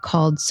lab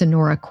called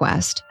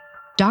SonoraQuest,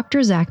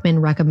 Dr.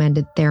 Zachman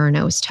recommended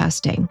Theranos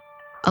testing,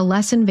 a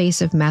less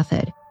invasive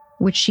method,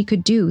 which she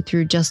could do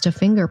through just a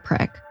finger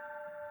prick.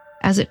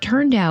 As it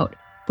turned out,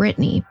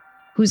 Brittany,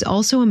 who's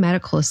also a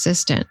medical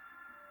assistant,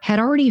 had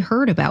already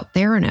heard about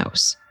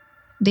Theranos.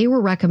 They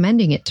were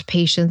recommending it to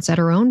patients at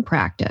her own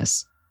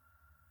practice.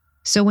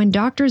 So when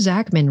Dr.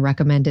 Zachman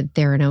recommended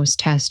Theranos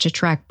tests to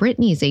track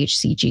Brittany's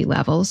HCG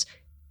levels,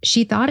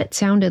 she thought it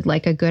sounded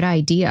like a good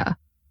idea.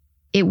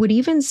 It would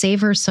even save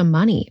her some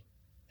money.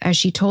 As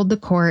she told the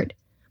court,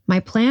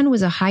 "My plan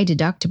was a high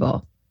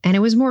deductible, and it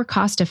was more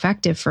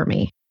cost-effective for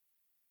me."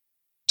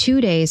 2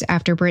 days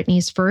after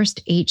Brittany's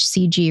first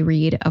HCG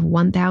read of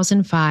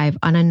 1,005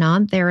 on a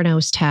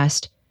non-Theranos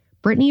test,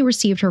 Brittany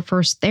received her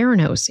first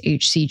Theranos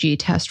HCG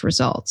test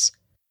results,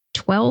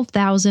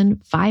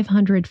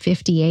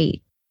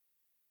 12,558.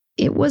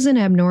 It was an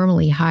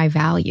abnormally high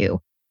value,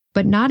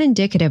 but not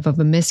indicative of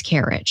a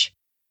miscarriage.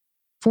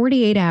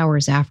 48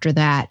 hours after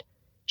that,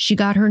 she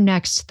got her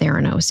next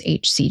Theranos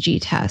HCG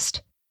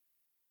test.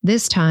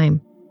 This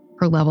time,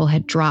 her level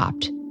had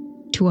dropped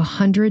to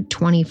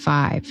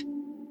 125,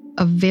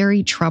 a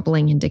very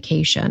troubling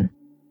indication.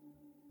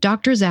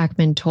 Dr.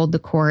 Zachman told the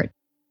court,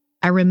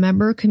 "I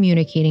remember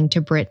communicating to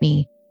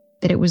Brittany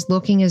that it was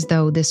looking as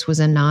though this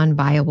was a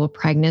non-viable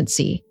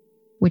pregnancy,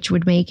 which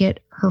would make it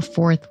her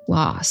fourth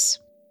loss."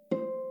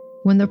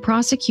 When the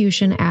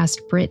prosecution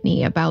asked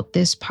Brittany about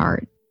this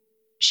part,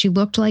 she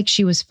looked like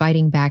she was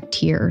fighting back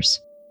tears.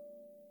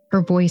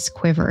 Her voice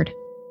quivered.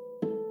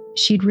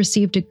 She'd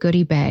received a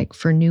goodie bag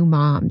for new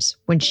moms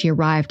when she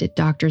arrived at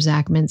Dr.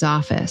 Zachman's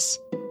office,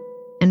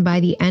 and by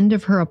the end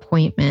of her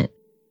appointment,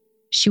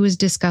 she was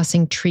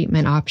discussing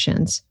treatment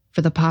options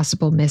for the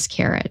possible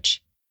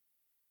miscarriage.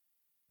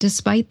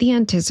 Despite the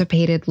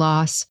anticipated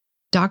loss,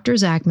 Dr.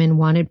 Zachman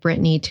wanted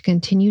Brittany to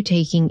continue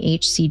taking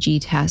HCG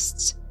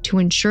tests to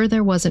ensure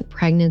there wasn't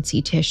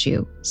pregnancy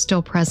tissue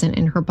still present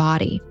in her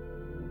body.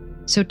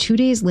 So 2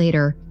 days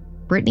later,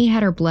 Brittany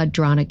had her blood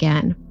drawn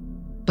again,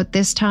 but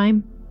this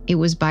time it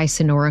was by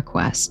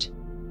SonoriQuest.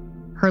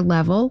 Her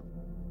level?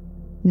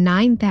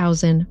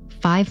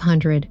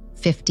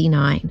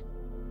 9,559.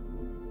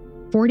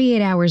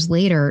 48 hours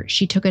later,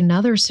 she took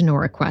another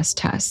SonoriQuest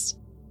test.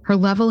 Her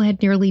level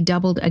had nearly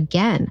doubled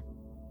again.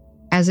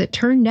 As it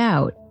turned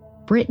out,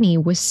 Brittany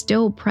was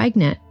still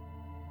pregnant.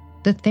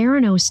 The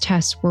Theranos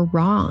tests were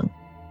wrong.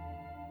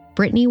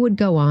 Brittany would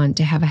go on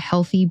to have a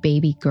healthy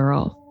baby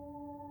girl.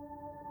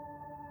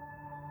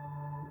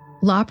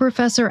 Law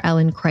professor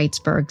Ellen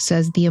Kreitzberg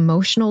says the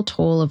emotional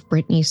toll of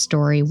Brittany's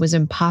story was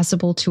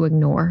impossible to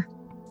ignore,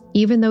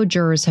 even though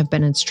jurors have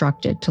been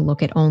instructed to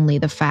look at only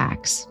the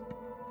facts.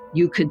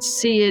 You could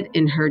see it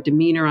in her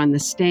demeanor on the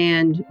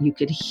stand. You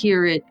could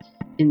hear it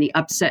in the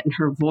upset in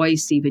her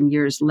voice even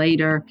years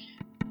later.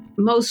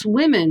 Most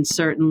women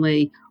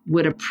certainly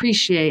would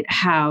appreciate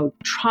how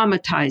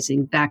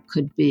traumatizing that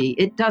could be.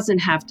 It doesn't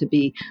have to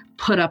be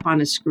put up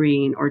on a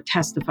screen or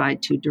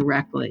testified to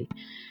directly.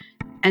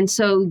 And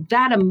so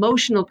that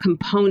emotional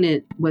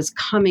component was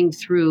coming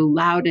through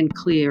loud and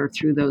clear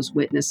through those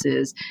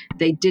witnesses.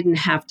 They didn't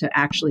have to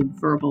actually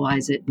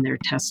verbalize it in their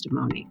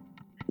testimony.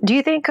 Do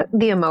you think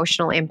the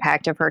emotional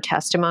impact of her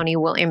testimony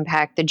will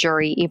impact the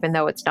jury even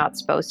though it's not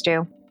supposed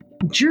to?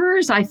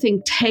 Jurors, I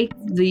think, take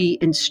the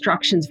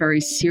instructions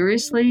very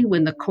seriously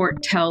when the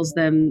court tells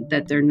them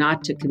that they're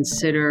not to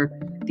consider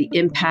the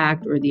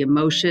impact or the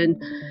emotion.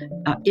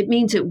 It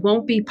means it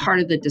won't be part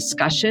of the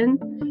discussion.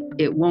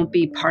 It won't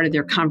be part of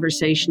their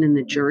conversation in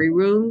the jury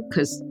room,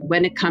 because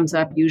when it comes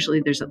up, usually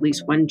there's at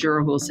least one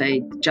juror who will say,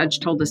 "The judge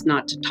told us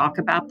not to talk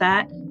about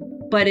that."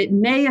 But it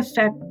may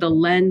affect the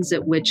lens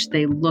at which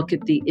they look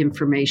at the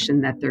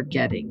information that they're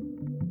getting.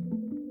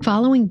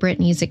 Following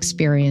Brittany's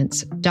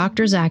experience,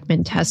 Dr.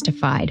 Zachman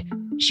testified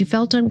she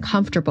felt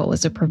uncomfortable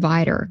as a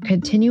provider,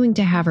 continuing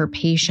to have her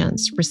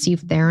patients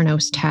receive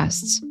Theranos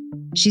tests.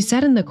 She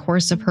said in the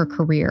course of her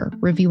career,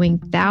 reviewing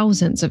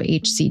thousands of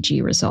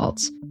HCG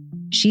results,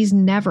 she's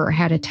never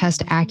had a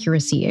test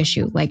accuracy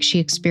issue like she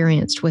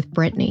experienced with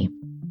Brittany.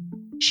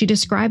 She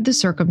described the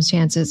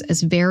circumstances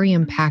as very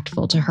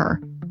impactful to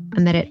her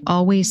and that it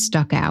always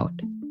stuck out.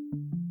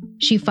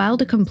 She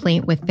filed a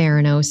complaint with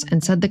Theranos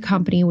and said the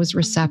company was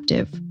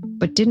receptive,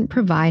 but didn't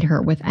provide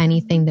her with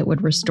anything that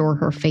would restore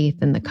her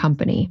faith in the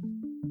company.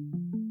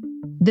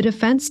 The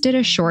defense did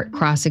a short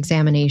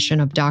cross-examination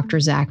of Dr.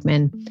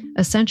 Zachman,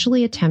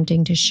 essentially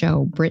attempting to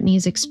show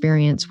Brittany's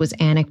experience was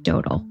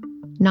anecdotal,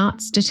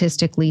 not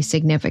statistically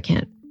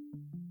significant.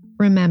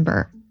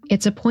 Remember,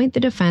 it's a point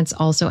the defense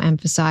also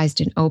emphasized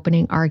in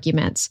opening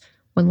arguments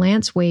when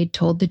Lance Wade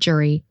told the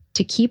jury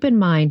to keep in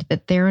mind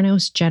that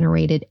Theranos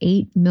generated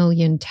 8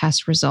 million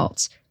test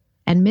results,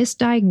 and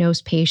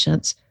misdiagnosed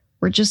patients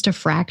were just a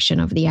fraction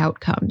of the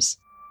outcomes.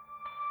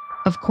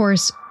 Of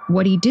course,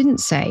 what he didn't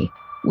say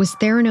was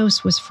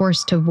Theranos was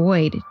forced to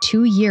void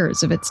 2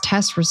 years of its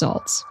test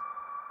results.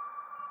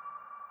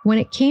 When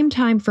it came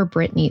time for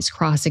Brittany's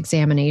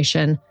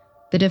cross-examination,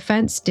 the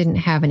defense didn't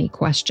have any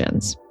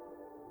questions.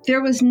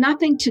 There was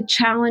nothing to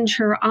challenge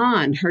her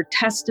on. Her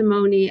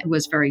testimony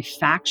was very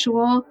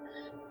factual.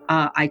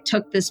 I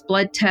took this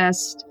blood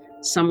test,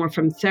 some were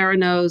from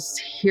Theranos,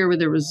 here were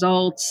the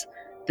results.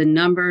 The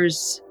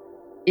numbers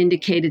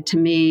indicated to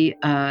me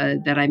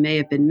that I may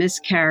have been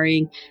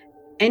miscarrying.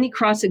 Any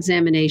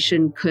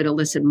cross-examination could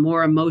elicit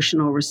more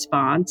emotional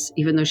response,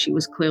 even though she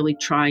was clearly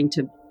trying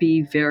to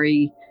be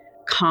very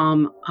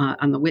calm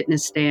on the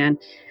witness stand.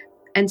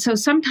 And so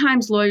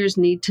sometimes lawyers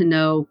need to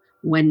know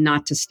when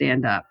not to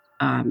stand up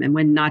and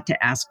when not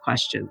to ask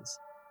questions.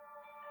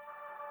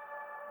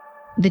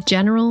 The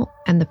general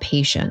and the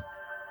patient,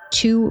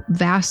 two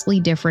vastly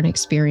different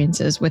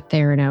experiences with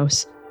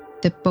Theranos,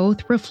 that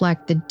both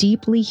reflect the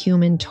deeply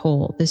human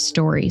toll this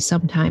story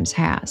sometimes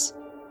has.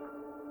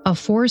 A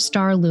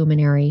 4-star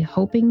luminary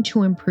hoping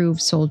to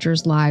improve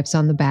soldiers' lives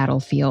on the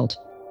battlefield,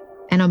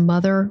 and a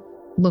mother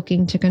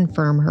looking to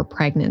confirm her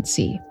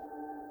pregnancy.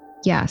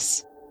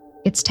 Yes,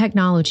 it's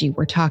technology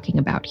we're talking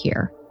about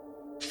here.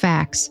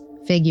 Facts,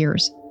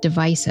 figures,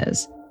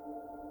 devices.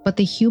 But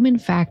the human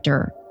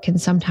factor can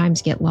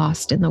sometimes get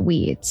lost in the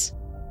weeds.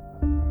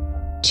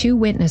 2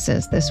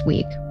 witnesses this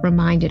week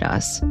reminded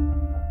us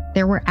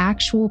there were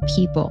actual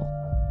people,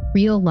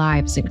 real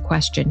lives in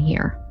question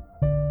here.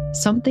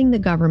 Something the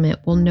government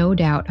will no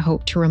doubt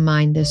hope to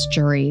remind this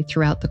jury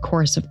throughout the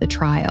course of the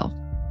trial.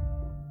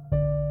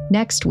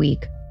 Next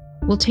week,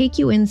 we'll take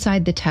you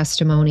inside the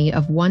testimony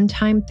of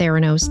one-time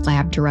Theranos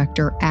lab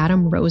director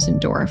Adam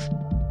Rosendorf,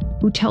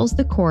 who tells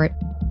the court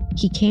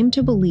he came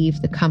to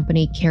believe the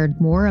company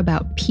cared more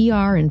about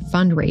PR and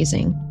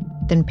fundraising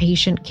than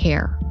patient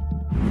care.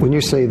 When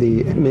you say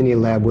the mini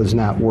lab was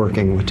not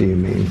working, what do you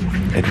mean?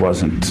 It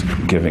wasn't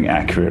giving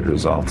accurate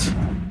results.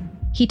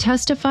 He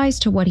testifies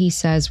to what he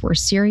says were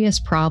serious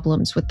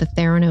problems with the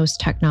Theranos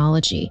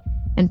technology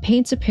and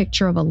paints a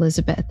picture of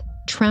Elizabeth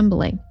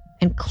trembling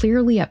and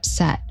clearly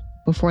upset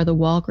before the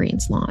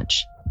Walgreens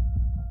launch.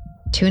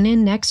 Tune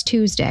in next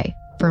Tuesday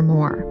for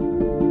more.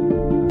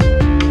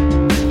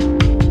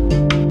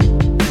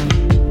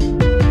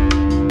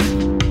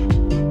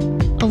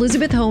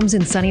 Elizabeth Holmes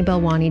and Sunny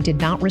Balwani did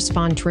not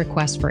respond to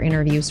requests for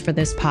interviews for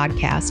this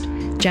podcast.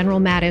 General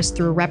Mattis,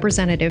 through a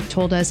representative,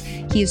 told us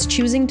he is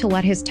choosing to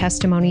let his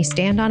testimony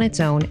stand on its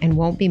own and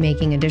won't be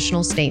making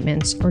additional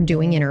statements or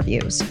doing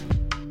interviews.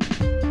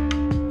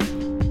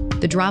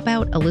 The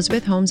Dropout,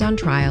 Elizabeth Holmes on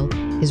Trial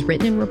is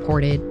written and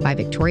reported by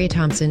Victoria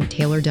Thompson,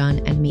 Taylor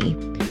Dunn, and me.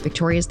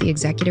 Victoria is the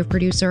executive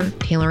producer.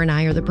 Taylor and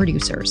I are the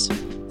producers.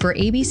 For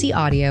ABC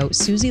Audio,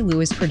 Susie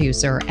Lewis,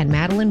 producer, and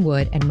Madeline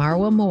Wood and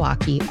Marwa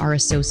Mawaki are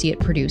associate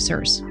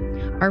producers.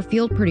 Our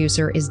field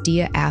producer is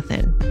Dia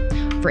Athen.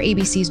 For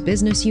ABC's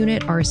business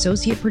unit, our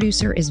associate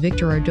producer is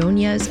Victor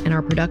Ordonez, and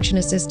our production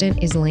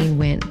assistant is Lane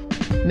Wynn.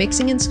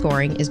 Mixing and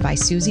scoring is by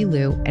Susie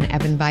Liu and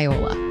Evan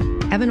Viola.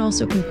 Evan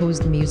also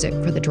composed the music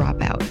for The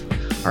Dropout.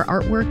 Our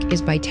artwork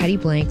is by Teddy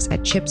Blanks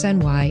at Chips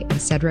NY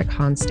and Cedric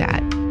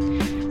Honstadt.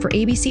 For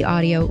ABC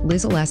Audio,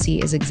 Liz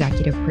Alessi is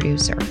executive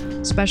producer.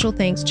 Special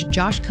thanks to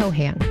Josh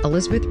Cohan,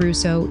 Elizabeth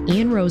Russo,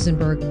 Ian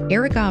Rosenberg,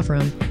 Eric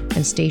Avram,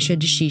 and Stacia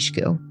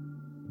Deshishku.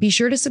 Be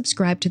sure to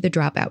subscribe to the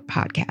Dropout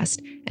podcast,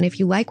 and if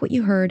you like what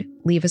you heard,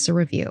 leave us a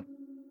review.